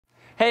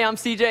Hey, I'm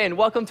CJ, and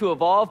welcome to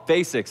Evolve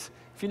Basics.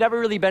 If you've never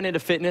really been into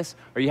fitness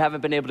or you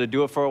haven't been able to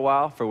do it for a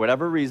while, for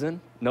whatever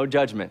reason, no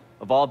judgment.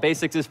 Evolve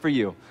Basics is for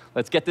you.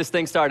 Let's get this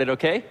thing started,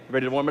 okay?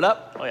 Ready to warm it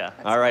up? Oh, yeah.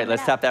 All right,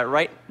 let's tap that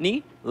right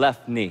knee,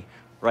 left knee.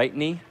 Right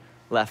knee,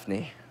 left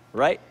knee.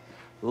 Right,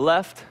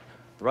 left,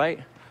 right,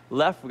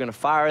 left. We're gonna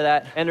fire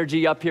that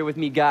energy up here with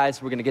me,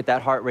 guys. We're gonna get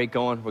that heart rate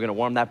going. We're gonna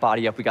warm that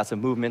body up. We got some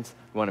movements.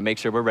 We wanna make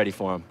sure we're ready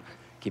for them.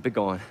 Keep it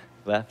going.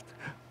 Left,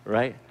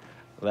 right,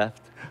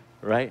 left,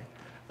 right.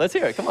 Let's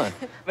hear it, come on.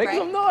 Make Right.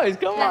 some noise,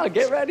 come on,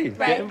 get ready.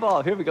 Right. Get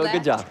involved, here we go, good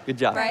Left. job, good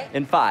job. Right.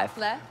 In 5,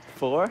 Left.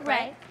 4,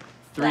 Right.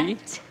 3,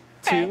 Left.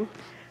 2, Right.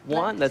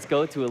 1. Left. Let's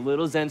go to a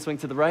little Zen swing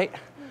to the right,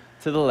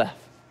 to the left,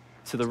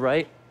 to the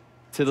right,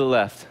 to the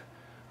left.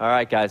 All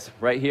right, guys,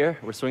 right here,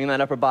 we're swinging that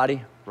upper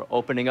body. We're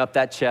opening up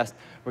that chest.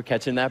 We're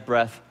catching that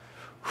breath.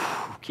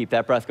 Keep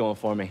that breath going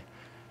for me.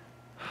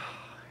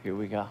 Here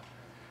we go.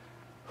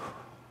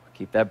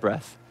 Keep that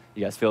breath.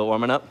 You guys feel it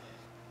warming up?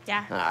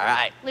 Yeah. All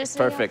right,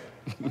 Loosening up. perfect.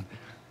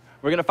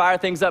 We're gonna fire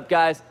things up,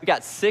 guys. We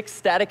got 6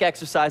 static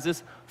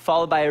exercises,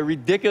 followed by a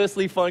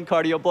ridiculously fun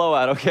cardio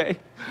blowout, okay?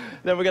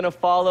 Then we're gonna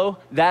follow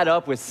that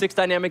up with 6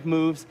 dynamic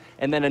moves,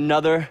 and then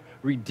another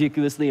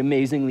ridiculously,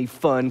 amazingly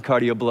fun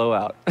cardio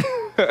blowout.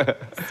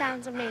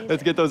 Sounds amazing.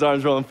 Let's get those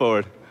arms rolling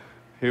forward.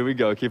 Here we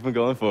go, keep them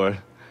going forward.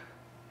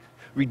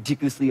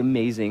 Ridiculously,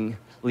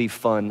 amazingly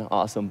fun,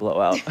 awesome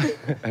blowout.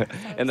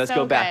 And let's so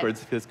go good.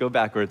 backwards, let's go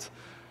backwards.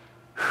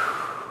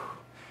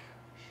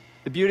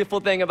 The beautiful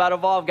thing about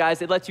Evolve,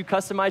 guys, it lets you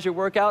customize your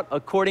workout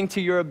according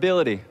to your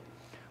ability.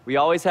 We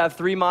always have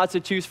 3 mods to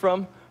choose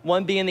from,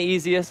 1 being the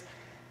easiest,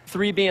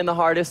 3 being the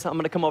hardest. I'm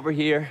gonna come over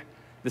here.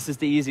 This is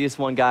the easiest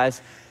one,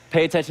 guys.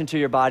 Pay attention to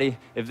your body.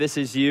 If this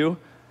is you,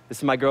 this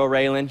is my girl,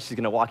 Raylan. She's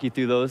gonna walk you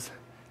through those.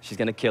 She's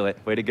gonna kill it.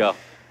 Way to go.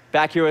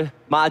 Back here with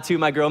mod 2,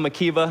 my girl,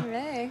 Makiba.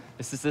 Hooray.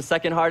 This is the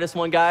second hardest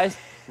one, guys.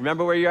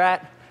 Remember where you're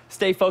at.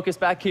 Stay focused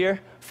back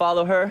here.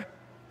 Follow her.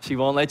 She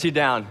won't let you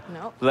down.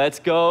 Nope. Let's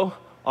go.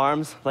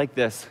 Arms like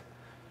this.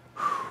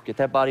 Get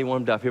that body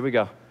warmed up. Here we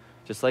go.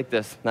 Just like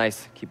this.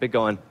 Nice. Keep it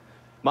going.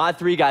 Mod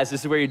 3, guys,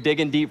 this is where you're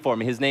digging deep for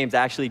me. His name's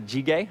actually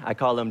Jige. I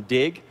call him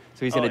Dig.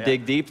 So he's gonna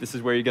dig deep. This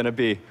is where you're gonna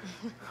be.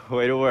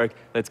 Way to work.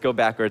 Let's go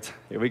backwards.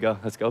 Here we go.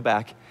 Let's go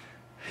back.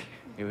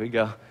 Here we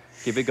go.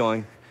 Keep it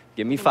going.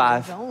 Give me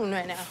 5, Zone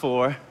right now.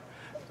 4.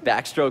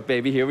 Backstroke,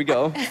 baby. Here we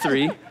go.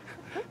 3,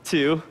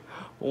 2,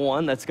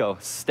 1. Let's go.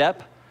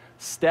 Step,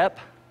 step,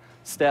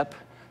 step,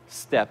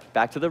 step.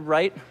 Back to the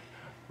right,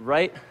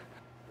 right,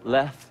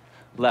 left,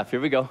 left. Here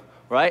we go.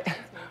 Right,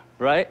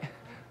 right,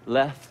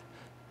 left,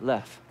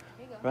 left.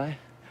 Right,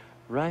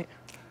 right,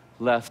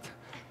 left,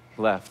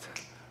 left.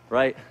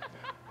 Right,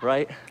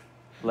 right,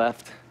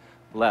 left,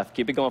 left.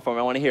 Keep it going for me.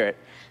 I want to hear it.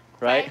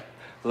 Right, Right,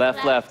 left,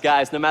 left, left.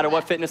 Guys, no matter what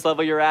left. fitness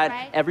level you're at,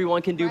 Right,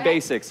 everyone can do right,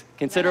 basics.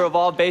 Consider right,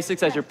 Evolve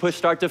Basics as your left. push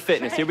start to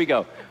fitness. Here we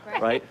go.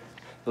 Right. Right,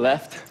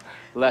 left,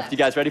 left. You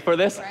guys ready for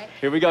this? Right.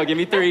 Here we go. Give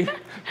me 3.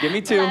 Give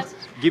me 2. Left,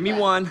 Give me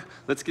left. 1.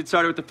 Let's get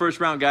started with the first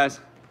round, guys.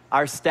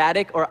 Our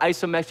static or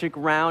isometric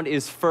round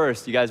is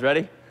first. You guys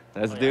ready?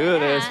 Let's do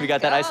this. We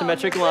got that Go.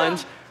 isometric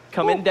lunge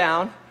coming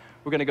down.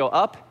 We're gonna go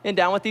up and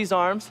down with these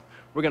arms.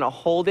 We're gonna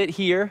hold it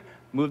here,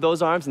 move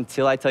those arms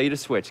until I tell you to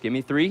switch. Give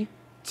me 3,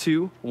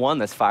 2, 1.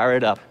 Let's fire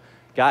it up.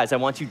 Guys, I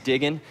want you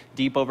digging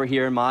deep over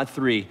here in mod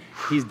 3.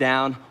 He's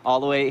down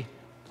all the way,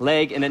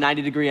 leg in a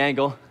 90-degree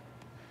angle,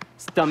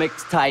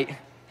 stomach's tight,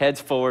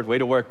 head's forward. Way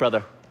to work,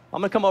 brother.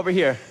 I'm gonna come over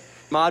here.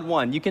 Mod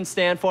 1, you can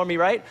stand for me,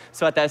 right?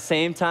 So at that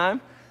same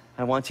time,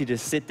 I want you to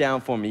sit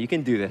down for me. You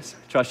can do this.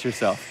 Trust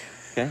yourself,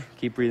 okay?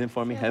 Keep breathing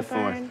for me, Feel head the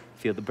forward. burn.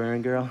 Feel the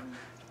burn, girl.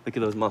 Look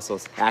at those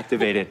muscles,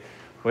 activated.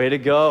 Way to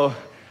go.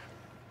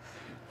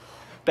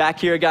 Back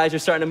here, guys, you're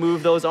starting to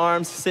move those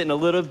arms, sitting a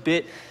little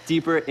bit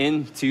deeper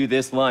into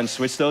this lunge.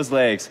 Switch those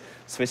legs.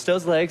 Switch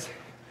those legs.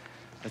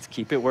 Let's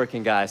keep it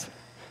working, guys.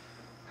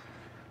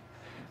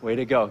 Way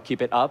to go.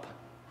 Keep it up,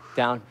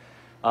 down,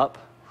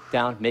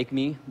 down. Make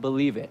me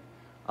believe it.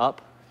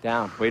 Up,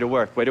 down. Way to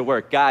work, way to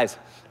work. Guys,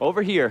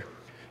 over here,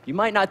 you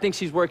might not think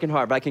she's working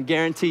hard, but I can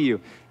guarantee you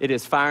it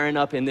is firing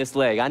up in this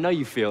leg. I know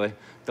you feel it.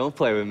 Don't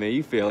play with me,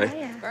 you feel it. Oh,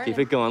 yeah. Keep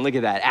it going, look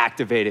at that,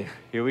 activated.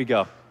 Here we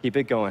go, keep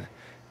it going.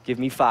 Give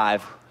me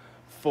 5,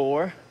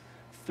 4,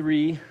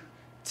 3,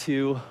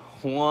 2,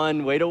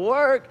 1. Way to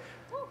work.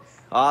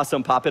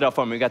 Awesome, pop it up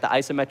for me. We got the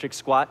isometric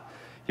squat.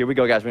 Here we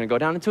go, guys. We're gonna go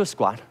down into a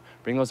squat.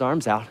 Bring those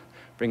arms out.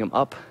 Bring them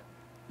up,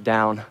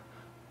 down,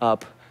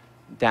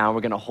 down.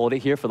 We're gonna hold it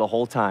here for the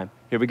whole time.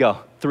 Here we go.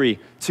 3,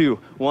 2,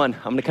 1.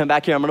 I'm gonna come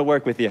back here. I'm gonna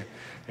work with you.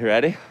 You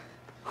ready? Here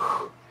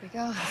we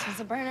go. This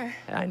one's a burner.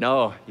 I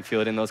know. You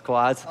feel it in those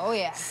quads? Oh,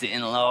 yeah. Sitting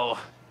low.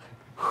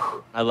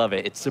 I love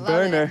it. It's a Love it.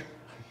 burner.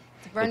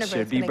 It's a burner, It but should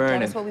it's be gonna give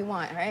burning. us what we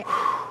want, right?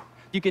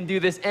 You can do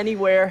this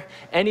anywhere,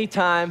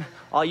 anytime.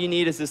 All you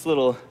need is this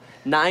little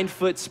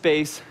 9-foot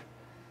space.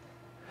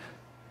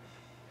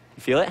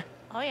 You feel it?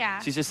 Oh, yeah.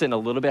 She's just sitting a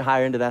little bit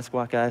higher into that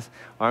squat, guys.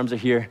 Arms are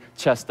here,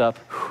 chest up,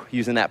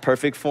 using that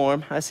perfect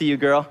form. I see you,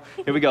 girl.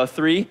 Here we go.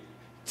 3,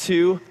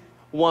 2,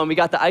 1. We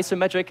got the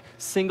isometric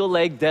single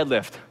leg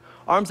deadlift.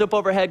 Arms up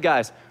overhead,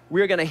 guys.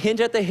 We're gonna hinge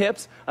at the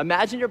hips.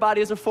 Imagine your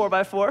body is a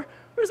 4x4. We're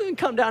just gonna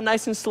come down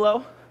nice and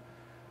slow,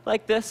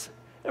 like this.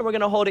 And we're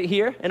gonna hold it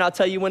here, and I'll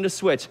tell you when to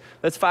switch.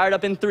 Let's fire it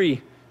up in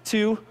 3,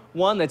 2,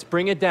 1, let's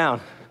bring it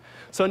down.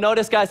 So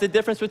notice, guys, the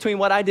difference between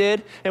what I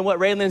did and what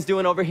Raylan's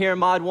doing over here in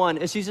Mod 1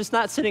 is she's just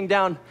not sitting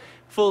down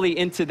fully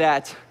into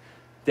that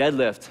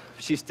deadlift.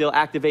 She's still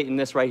activating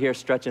this right here,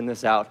 stretching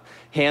this out.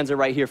 Hands are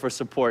right here for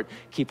support,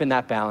 keeping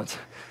that balance.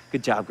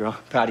 Good job, girl.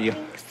 Proud of you.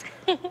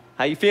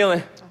 How you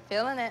feeling? I'm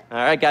feeling it. All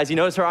right, guys, you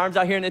notice her arms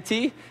out here in the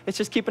T? It's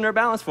just keeping her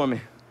balance for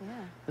me. Yeah.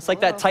 It's like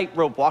that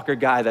tightrope walker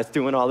guy that's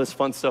doing all this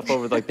fun stuff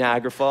over like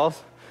Niagara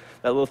Falls.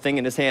 That little thing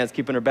in his hands,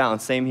 keeping her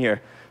balance. Same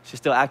here. She's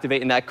still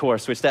activating that core.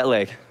 Switch that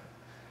leg.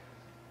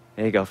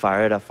 There you go.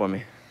 Fire it up for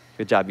me.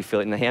 Good job. You feel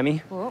it in the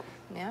hammy? Whoa.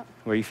 Yeah.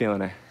 Where are you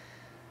feeling it?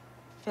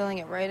 Feeling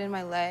it right in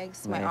my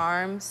legs, my Right.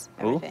 arms,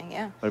 everything.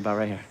 Yeah. What about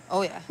right here?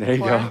 Oh yeah. There you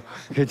Core. go.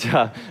 Good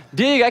job.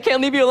 Dig, I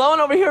can't leave you alone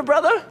over here,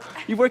 brother.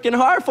 You're working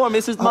hard for me.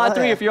 This is Mod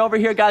 3. yeah. If you're over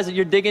here, guys,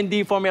 you're digging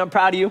deep for me. I'm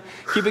proud of you.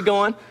 Keep it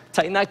going.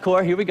 Tighten that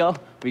core. Here we go.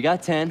 We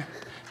got 10,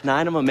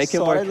 9. I'm going to make it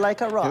work. Solid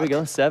like a rock. Here we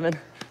go. 7,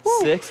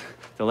 6.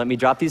 Don't let me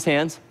drop these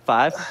hands.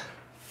 5,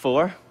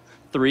 4,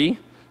 3,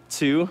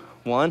 2,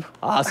 1.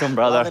 Awesome,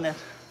 brother. Loving it.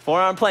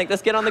 Forearm plank.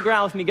 Let's get on the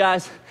ground with me,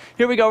 guys.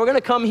 Here we go. We're going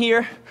to come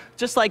here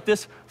just like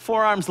this.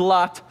 Forearms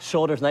locked,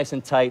 shoulders nice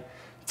and tight,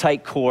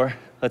 tight core.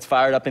 Let's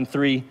fire it up in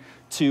 3,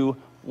 2,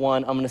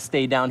 1. I'm going to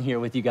stay down here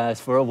with you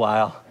guys for a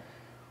while.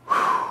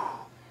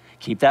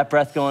 Keep that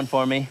breath going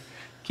for me.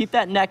 Keep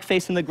that neck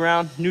facing the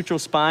ground, neutral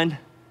spine.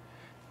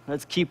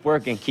 Let's keep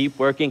working, keep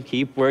working,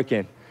 keep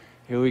working.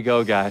 Here we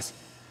go, guys.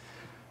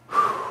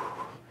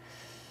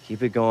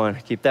 Keep it going.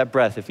 Keep that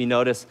breath. If you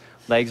notice,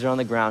 legs are on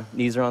the ground,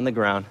 knees are on the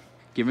ground.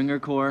 Giving her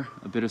core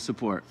a bit of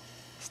support.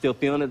 Still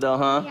feeling it though,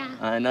 huh? Yeah.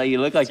 I know you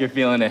look like you're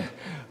feeling it.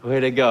 Way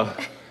to go.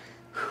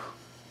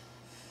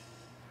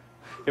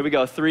 Here we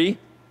go. 3,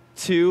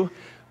 2,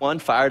 1.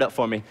 Fire it up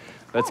for me.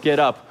 Let's get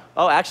up.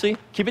 Oh, actually,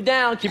 keep it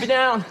down. Keep it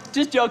down.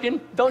 Just joking.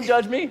 Don't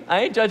judge me.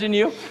 I ain't judging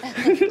you.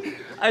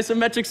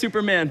 Isometric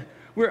Superman.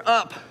 We're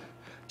up.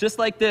 Just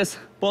like this.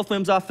 Both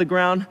limbs off the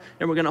ground.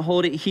 And we're going to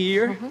hold it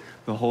here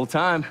the whole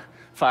time.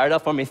 Fire it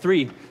up for me.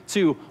 3,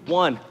 2,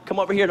 1. Come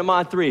over here to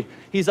Mod 3.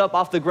 He's up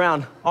off the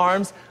ground.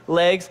 Arms,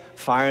 legs,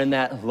 firing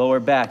that lower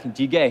back.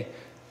 Jige,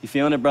 you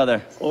feeling it,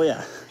 brother? Oh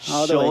yeah.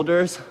 All the way.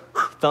 Shoulders,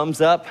 thumbs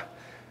up.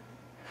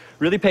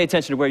 Really pay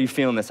attention to where you're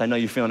feeling this. I know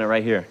you're feeling it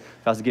right here.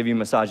 If I was to give you a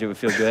massage, it would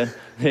feel good.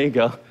 There you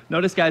go.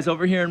 Notice, guys,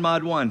 over here in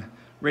Mod 1,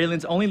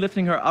 Raylan's only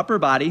lifting her upper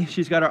body.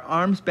 She's got her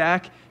arms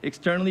back,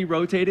 externally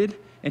rotated,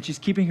 and she's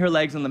keeping her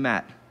legs on the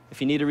mat. If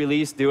you need a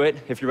release, do it.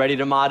 If you're ready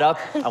to mod up,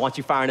 I want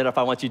you firing it up.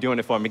 I want you doing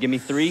it for me. Give me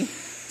 3,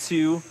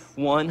 2,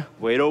 1.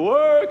 Way to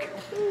work.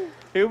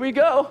 Here we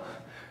go.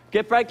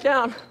 Get back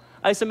down.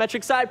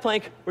 Isometric side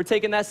plank. We're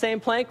taking that same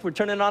plank. We're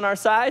turning it on our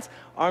sides.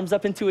 Arms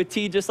up into a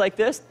T just like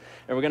this.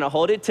 And we're going to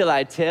hold it till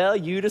I tell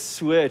you to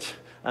switch.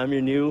 I'm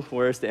your new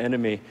worst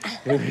enemy.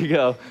 Here we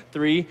go.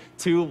 3,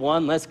 2,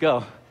 1. Let's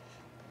go.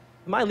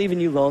 Am I leaving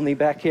you lonely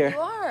back here? You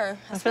are.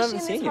 haven't Especially in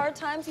seen these you. hard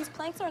times, these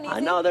planks aren't easy. I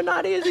know, they're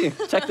not easy.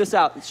 Check this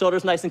out.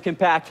 Shoulders nice and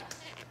compact.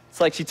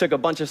 It's like she took a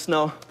bunch of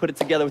snow, put it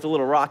together with a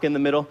little rock in the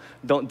middle.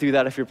 Don't do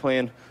that if you're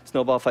playing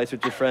snowball fights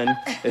with your friend.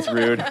 It's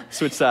rude.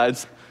 Switch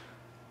sides.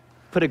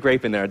 Put a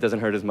grape in there. It doesn't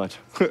hurt as much.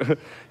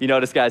 You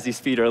notice, guys, these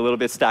feet are a little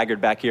bit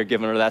staggered back here,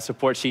 giving her that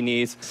support she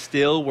needs.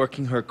 Still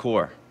working her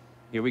core.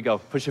 Here we go.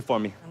 Push it for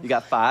me. You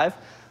got 5,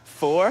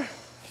 4,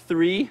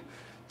 3,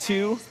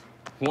 2,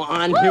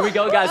 1. Here we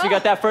go, guys. We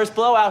got that first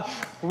blowout.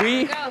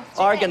 We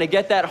are going to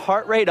get that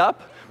heart rate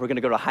up. We're going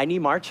to go to high knee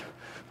march,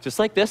 just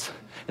like this.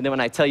 And then when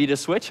I tell you to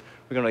switch,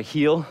 we're going to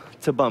heel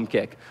to bum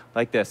kick,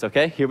 like this,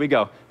 okay? Here we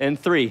go. In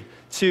 3,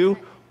 2,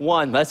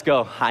 1. Let's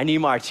go. High knee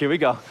march. Here we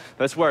go.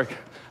 Let's work.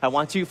 I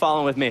want you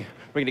following with me.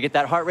 We're going to get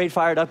that heart rate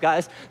fired up,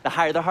 guys. The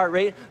higher the heart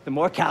rate, the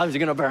more calories you're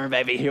going to burn,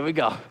 baby. Here we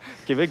go.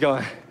 Keep it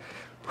going.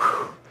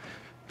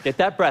 Get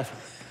that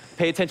breath.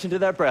 Pay attention to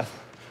that breath.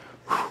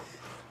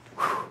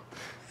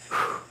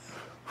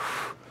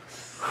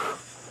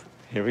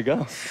 Here we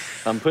go.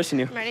 I'm pushing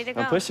you. I'm ready to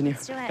I'm go. pushing you.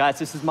 Let's do it. Guys,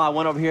 this is Mod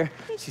 1 over here.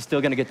 She's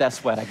still gonna get that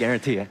sweat, I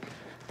guarantee it.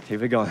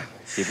 Keep it going.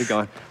 Keep it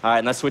going. All right,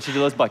 and let's switch it to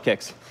those butt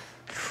kicks.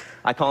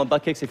 I call them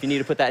butt kicks. If you need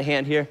to put that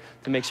hand here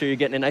to make sure you're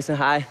getting it nice and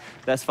high,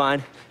 that's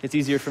fine. It's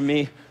easier for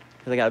me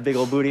because I got a big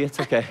old booty. It's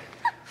okay.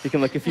 You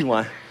can look if you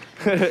want.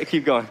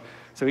 Keep going.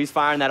 So he's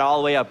firing that all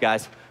the way up,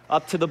 guys.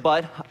 Up to the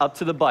butt, up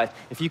to the butt.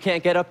 If you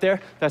can't get up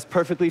there, that's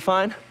perfectly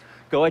fine.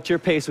 Go at your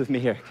pace with me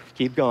here.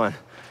 Keep going.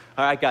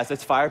 All right, guys,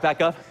 let's fire it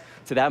back up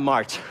to that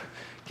march.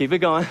 Keep it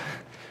going.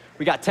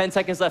 We got 10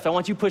 seconds left. I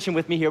want you pushing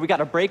with me here. We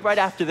got a break right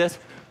after this.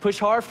 Push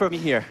hard for me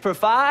here. For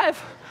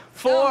 5,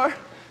 4,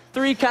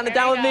 3, count it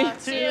down with me.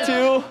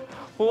 2,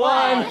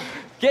 1.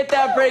 Get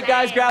that break,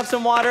 guys. Grab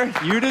some water.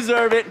 You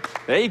deserve it.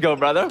 There you go,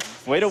 brother.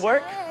 Way to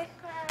work.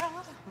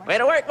 Way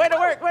to work, way to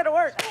work, way to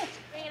work.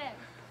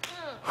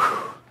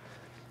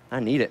 I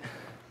need it.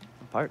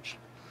 I'm parched.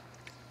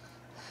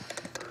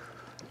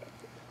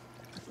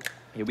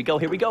 Here we go,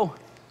 here we go.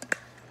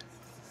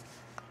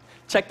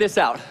 Check this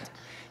out.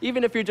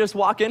 Even if you're just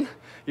walking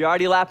You're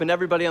already lapping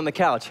everybody on the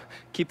couch.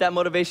 Keep that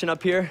motivation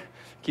up here.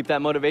 Keep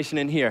that motivation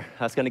in here.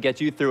 That's gonna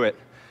get you through it.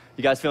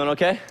 You guys feeling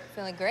okay?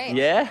 Feeling great.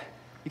 Yeah?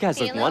 You guys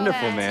look Feeling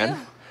wonderful, that, man.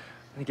 too.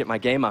 Let me get my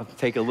game up.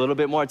 Take a little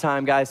bit more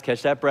time, guys.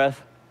 Catch that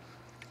breath.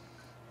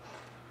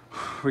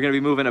 We're gonna be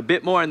moving a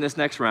bit more in this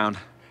next round.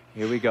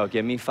 Here we go.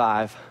 Give me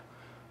 5,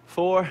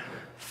 4,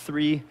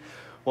 3.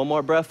 One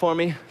more breath for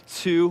me.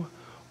 2,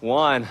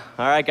 1.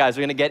 All right, guys,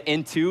 we're gonna get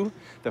into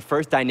the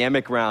first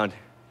dynamic round.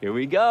 Here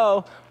we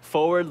go.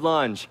 Forward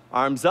lunge.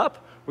 Arms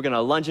up. We're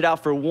gonna lunge it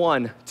out for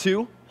 1,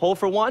 2. Hold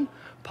for 1.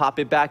 Pop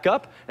it back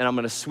up, and I'm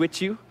gonna switch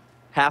you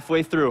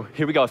halfway through.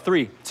 Here we go.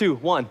 3, 2,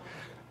 1.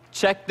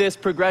 Check this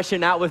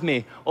progression out with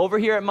me. Over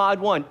here at mod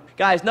 1.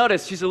 Guys,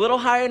 notice she's a little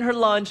higher in her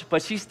lunge,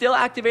 but she's still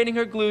activating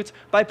her glutes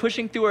by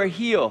pushing through her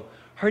heel.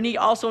 Her knee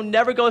also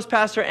never goes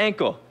past her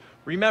ankle.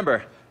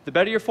 Remember, the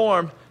better your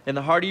form and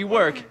the harder you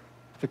work,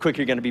 the quicker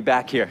you're gonna be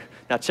back here.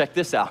 Now check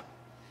this out.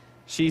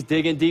 She's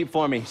digging deep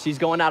for me. She's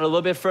going out a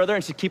little bit further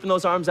and she's keeping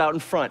those arms out in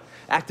front,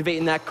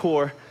 activating that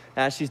core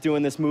as she's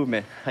doing this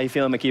movement. How you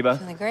feeling, Makiba?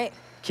 Feeling great.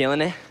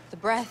 Killing it? The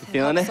breath.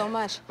 Feeling it? So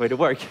much. Way to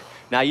work.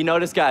 Now you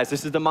notice, guys,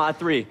 this is the mod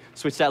 3.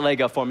 Switch that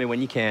leg up for me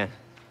when you can.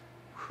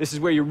 This is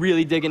where you're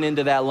really digging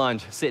into that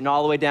lunge. Sitting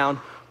all the way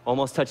down,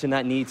 almost touching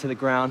that knee to the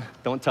ground.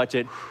 Don't touch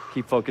it.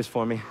 Keep focused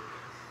for me.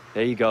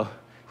 There you go.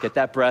 Get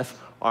that breath.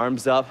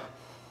 Arms up.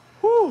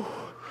 Whew.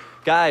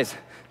 Guys,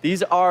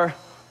 these are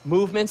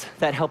movements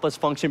that help us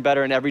function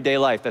better in everyday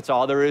life. That's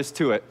all there is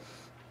to it.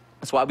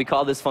 That's why we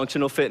call this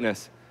functional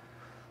fitness.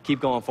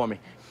 Keep going for me.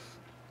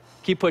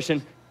 Keep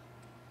pushing.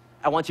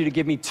 I want you to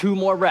give me 2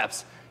 more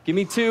reps. Give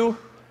me 2.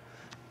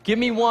 Give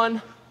me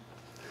 1.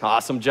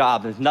 Awesome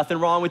job. There's nothing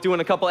wrong with doing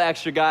a couple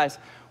extra, guys.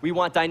 We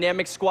want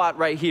dynamic squat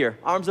right here.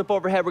 Arms up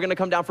overhead. We're gonna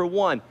come down for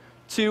 1,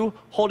 2.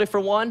 Hold it for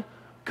 1.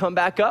 Come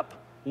back up.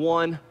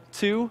 1,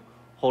 2.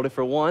 Hold it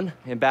for 1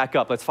 and back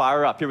up. Let's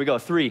fire up. Here we go.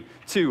 3,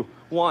 2,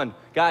 1.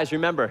 Guys,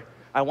 remember,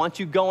 I want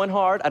you going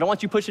hard. I don't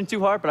want you pushing too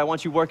hard, but I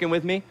want you working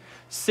with me.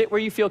 Sit where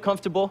you feel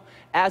comfortable.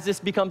 As this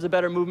becomes a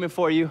better movement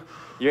for you,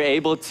 you're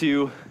able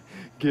to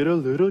get a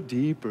little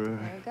deeper.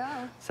 There you go.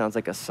 Sounds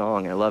like a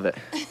song. I love it.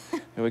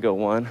 Here we go.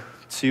 1,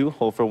 2.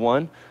 Hold for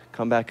 1.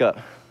 Come back up.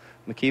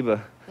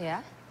 Makiba.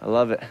 Yeah. I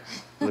love it.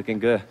 Looking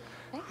good.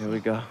 Here we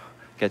go.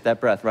 Get that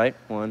breath, right?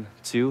 1,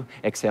 2.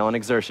 Exhale on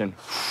exertion.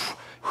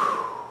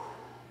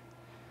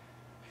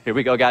 Here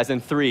we go, guys.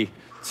 In 3,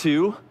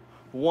 2,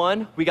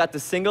 1. We got the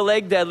single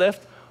leg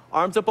deadlift.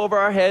 Arms up over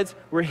our heads.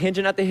 We're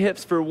hinging at the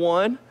hips for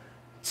 1,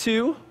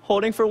 2.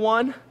 Holding for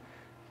 1.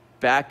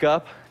 Back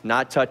up.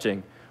 Not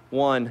touching.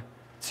 1,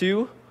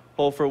 2.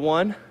 Hold for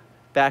 1.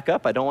 Back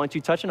up. I don't want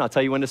you touching. I'll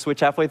tell you when to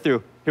switch halfway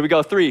through. Here we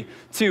go. 3,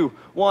 2,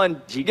 1.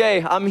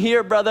 Jige, I'm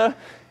here, brother.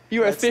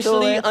 You are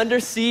officially under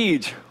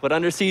siege. What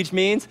under siege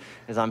means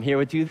is I'm here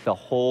with you the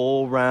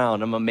whole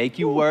round. I'm gonna make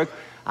you work.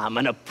 I'm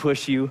gonna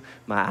push you.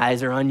 My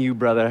eyes are on you,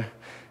 brother.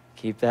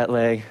 Keep that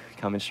leg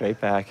coming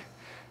straight back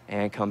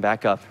and come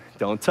back up.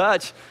 Don't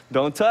touch.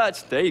 Don't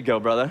touch. There you go,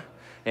 brother.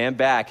 And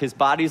back. His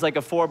body's like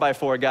a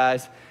 4x4,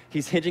 guys.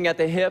 He's hinging at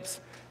the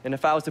hips. And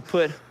if I was to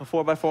put a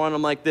 4x4 on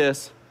him like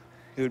this,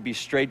 it would be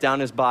straight down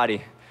his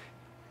body.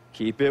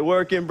 Keep it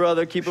working,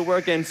 brother. Keep it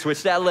working.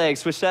 Switch that leg.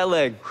 Switch that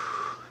leg.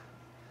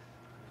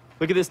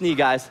 Look at this knee,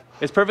 guys.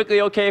 It's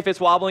perfectly okay if it's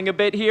wobbling a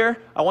bit here.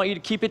 I want you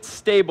to keep it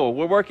stable.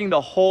 We're working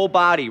the whole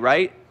body,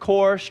 right?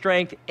 Core,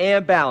 strength,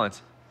 and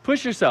balance.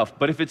 Push yourself,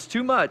 but if it's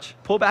too much,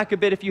 pull back a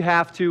bit if you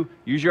have to.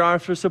 Use your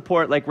arms for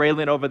support like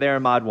Raylan over there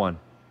in mod 1.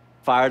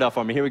 Fire it up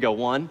for me. Here we go.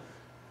 1,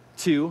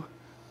 2.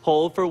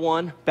 Hold for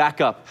 1. Back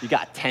up. You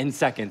got 10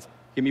 seconds.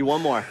 Give me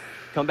 1 more.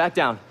 Come back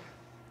down.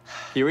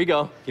 Here we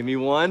go. Give me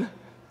 1,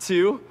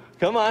 2.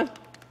 Come on.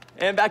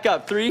 And back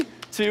up. 3,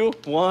 2,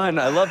 1.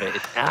 I love it.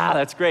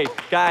 That's great.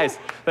 Guys,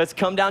 let's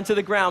come down to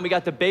the ground. We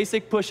got the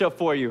basic push-up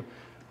for you.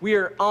 We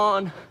are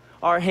on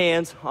our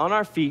hands, on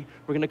our feet.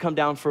 We're gonna come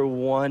down for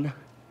 1,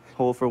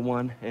 hold for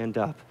 1, and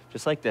up.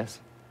 Just like this.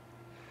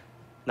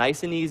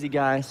 Nice and easy,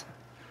 guys.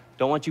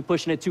 Don't want you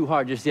pushing it too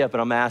hard just yet, but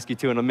I'm gonna ask you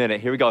to in a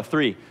minute. Here we go.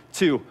 3,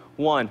 2,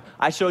 1.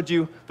 I showed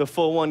you the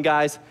full one,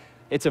 guys.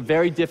 It's a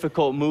very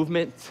difficult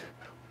movement.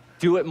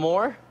 Do it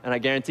more, and I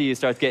guarantee you it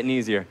starts getting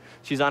easier.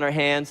 She's on her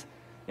hands,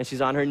 and she's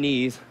on her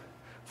knees.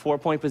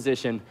 4-point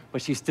position,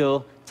 but she's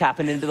still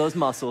tapping into those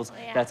muscles.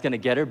 Yeah. That's gonna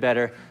get her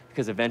better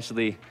because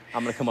eventually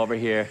I'm gonna come over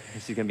here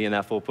and she's gonna be in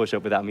that full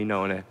push-up without me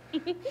knowing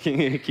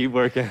it. Keep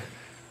working.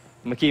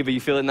 Makiba,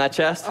 you feel it in that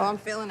chest? Oh, I'm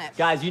feeling it.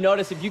 Guys, you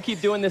notice if you keep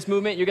doing this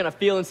movement, you're gonna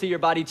feel and see your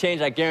body change,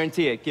 I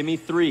guarantee it. Give me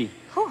 3,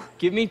 Whew.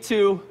 give me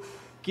 2,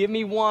 give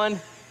me 1.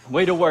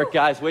 Way to work,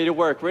 guys, way to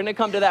work. We're gonna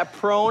come to that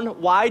prone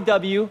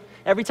YW.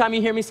 Every time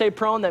you hear me say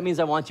prone, that means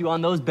I want you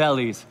on those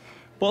bellies.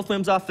 Both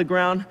limbs off the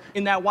ground,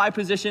 in that Y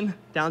position,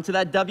 down to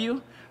that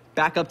W,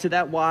 back up to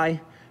that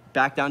Y,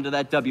 back down to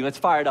that W. Let's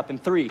fire it up in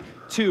 3,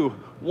 2,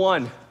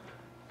 1.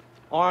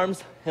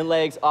 Arms and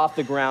legs off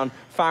the ground,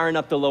 firing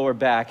up the lower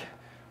back.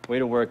 Way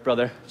to work,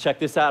 brother. Check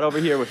this out over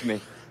here with me.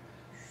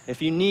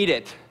 If you need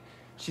it,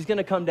 she's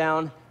gonna come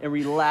down and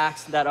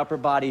relax that upper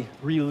body,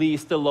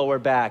 release the lower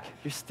back.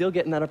 You're still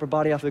getting that upper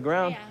body off the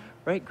ground. Yeah.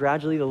 right?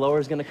 Gradually, the lower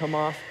is gonna come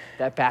off.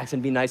 That back's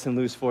gonna be nice and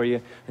loose for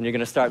you, and you're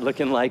gonna start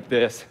looking like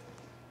this.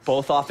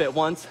 Both off at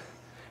once,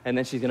 and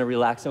then she's gonna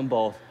relax them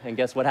both. And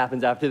guess what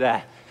happens after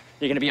that?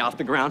 You're gonna be off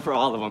the ground for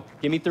all of them.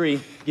 Give me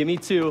 3, give me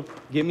 2,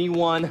 give me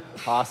 1.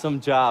 Awesome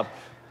job.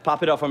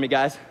 Pop it up for me,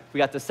 guys. We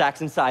got the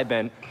Saxon side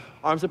bend.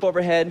 Arms up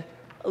overhead,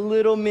 a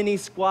little mini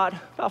squat,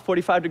 about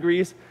 45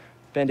 degrees.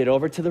 Bend it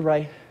over to the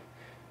right.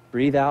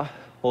 Breathe out,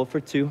 hold for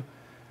 2.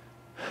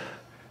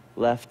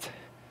 Left,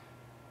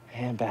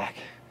 and back.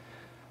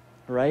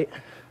 Right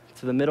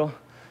to the middle,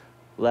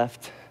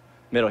 left,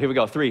 middle. Here we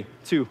go, 3,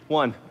 2,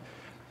 1.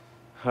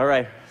 All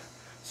right,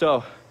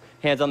 so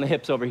hands on the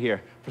hips over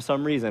here. For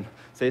some reason,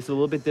 say it's a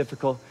little bit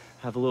difficult,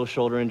 have a little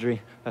shoulder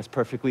injury, that's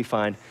perfectly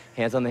fine.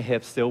 Hands on the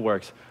hips still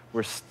works.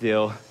 We're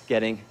still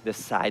getting this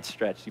side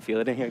stretch. You feel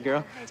it in here,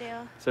 girl? I do.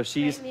 So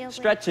she's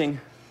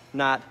stretching,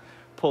 not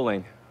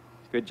pulling.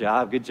 Good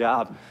job, good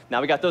job.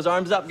 Now we got those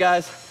arms up,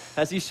 guys.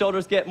 As these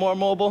shoulders get more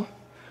mobile,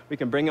 we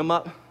can bring them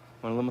up.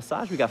 Want a little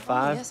massage? We got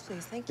 5. Oh, yes,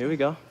 please, thank you. Here we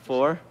go,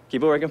 4.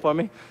 Keep it working for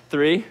me.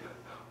 3,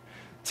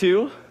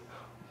 2,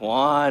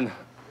 1.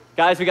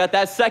 Guys, we got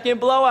that second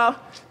blowout.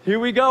 Here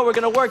we go, we're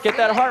gonna work, get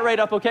that heart rate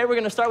up, okay? We're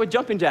gonna start with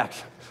jumping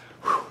jacks.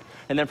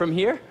 And then from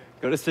here,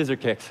 go to scissor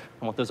kicks.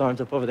 I want those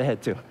arms up over the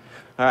head too.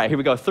 All right, here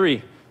we go,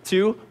 3,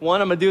 2,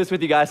 1. I'm gonna do this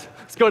with you guys.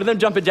 Let's go to them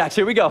jumping jacks,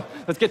 here we go.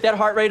 Let's get that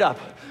heart rate up.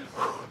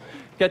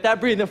 Get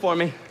that breathing for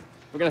me.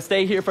 We're gonna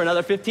stay here for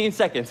another 15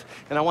 seconds,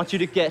 and I want you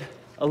to get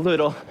a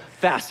little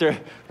faster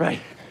right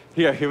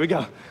here. Here we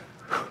go.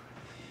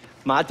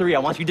 Mod 3, I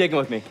want you digging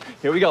with me.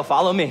 Here we go,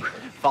 follow me,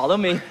 follow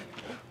me.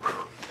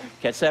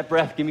 Catch that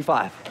breath, give me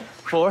 5,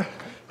 4,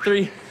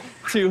 3,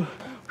 2,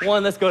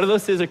 1. Let's go to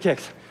those scissor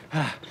kicks.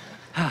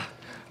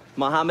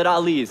 Muhammad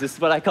Ali's, this is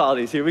what I call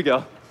these. Here we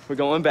go. We're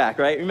going back,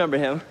 right? Remember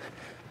him.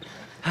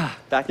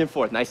 Back and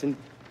forth, nice and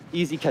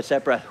easy, catch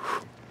that breath.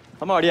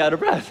 I'm already out of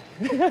breath.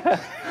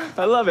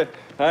 I love it.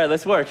 All right,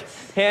 let's work.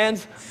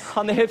 Hands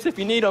on the hips if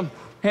you need them.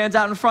 Hands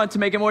out in front to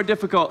make it more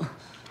difficult.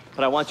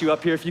 But I want you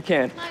up here if you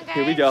can.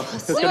 Here we go.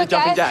 Let's go to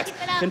jumping jacks.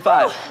 In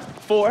 5,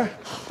 4,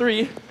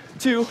 3,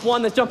 2,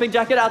 1. Let's jumping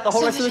jack it out the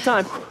whole rest of the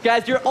time.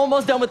 Guys, you're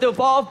almost done with the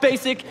Evolve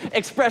Basic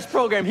Express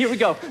program. Here we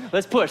go.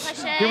 Let's push.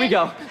 Here we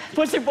go.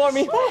 Push it for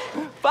me.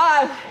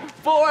 5,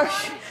 4,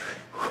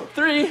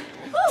 3,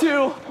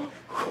 2,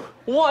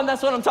 1.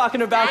 That's what I'm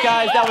talking about,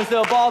 guys. That was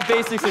the Evolve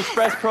Basics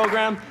Express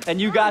program,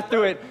 and you got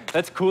through it.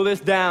 Let's cool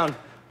this down.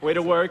 Way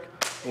to work.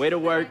 Way to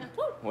work.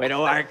 Way to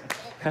work.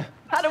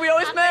 How do we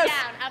always miss?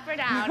 Up or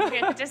down. We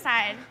have to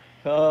decide.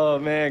 Oh,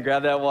 man.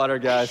 Grab that water,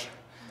 guys.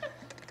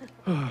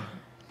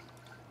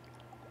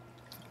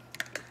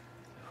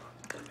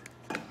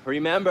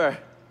 Remember,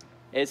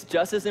 it's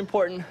just as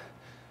important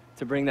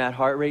to bring that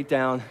heart rate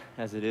down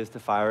as it is to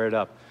fire it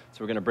up.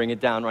 So we're gonna bring it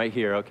down right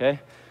here, okay?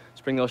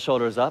 Let's bring those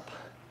shoulders up,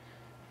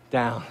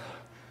 down,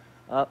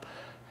 up,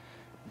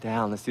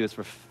 down. Let's do this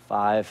for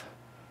 5,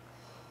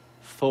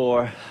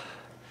 4,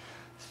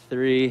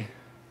 3,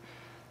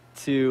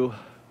 2,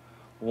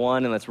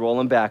 1, and let's roll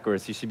them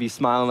backwards. You should be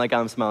smiling like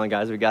I'm smiling,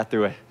 guys. We got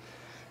through it.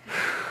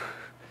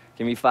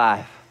 Give me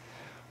 5,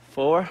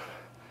 4,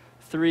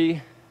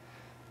 3,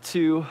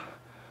 2,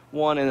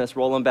 1, and let's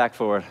roll them back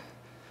forward.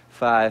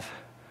 5,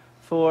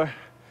 4,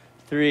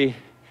 3,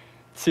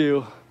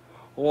 2,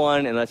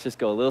 1, and let's just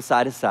go a little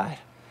side to side.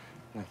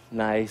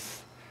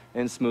 Nice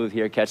and smooth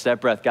here. Catch that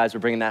breath, guys. We're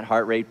bringing that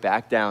heart rate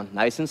back down,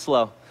 nice and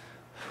slow.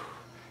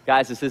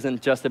 Guys, this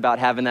isn't just about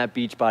having that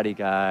beach body,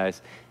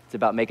 guys. It's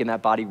about making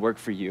that body work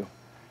for you.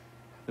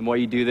 The more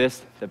you do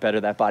this, the better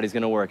that body's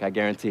gonna work, I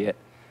guarantee it.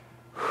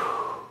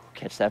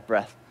 Catch that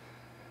breath.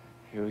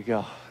 Here we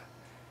go.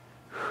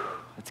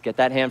 Let's get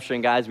that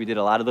hamstring, guys. We did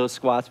a lot of those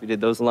squats. We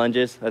did those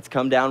lunges. Let's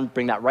come down,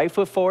 bring that right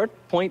foot forward,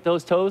 point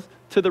those toes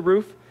to the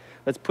roof.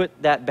 Let's put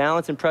that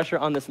balance and pressure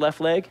on this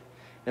left leg,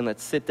 and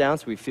let's sit down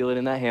so we feel it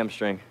in that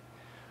hamstring.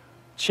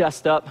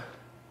 Chest up.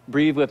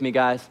 Breathe with me,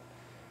 guys.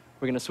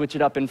 We're gonna switch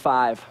it up in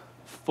 5,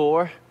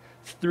 4,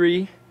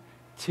 3,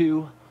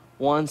 2,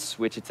 1.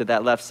 Switch it to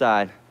that left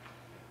side.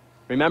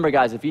 Remember,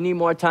 guys, if you need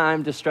more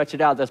time to stretch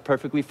it out, that's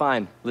perfectly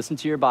fine. Listen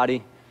to your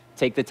body.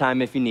 Take the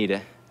time if you need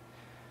it.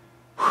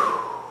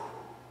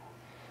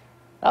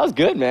 That was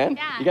good, man.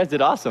 Yeah. You guys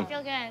did awesome. I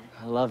feel good.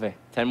 I love it.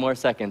 10 more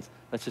seconds.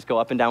 Let's just go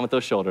up and down with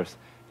those shoulders.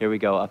 Here we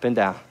go, up and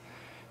down.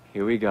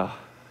 Here we go.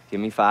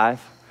 Give me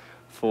 5,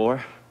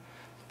 4,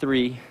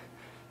 3,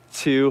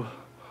 2,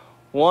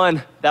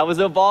 1. That was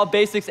the Evolve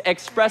Basics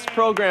Express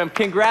program.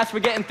 Congrats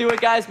for getting through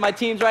it, guys. My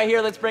team's right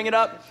here. Let's bring it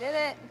up. Did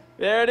it.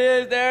 There it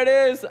is, there it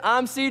is.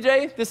 I'm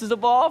CJ. This is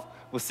Evolve.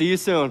 We'll see you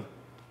soon.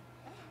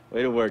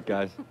 Way to work,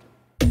 guys.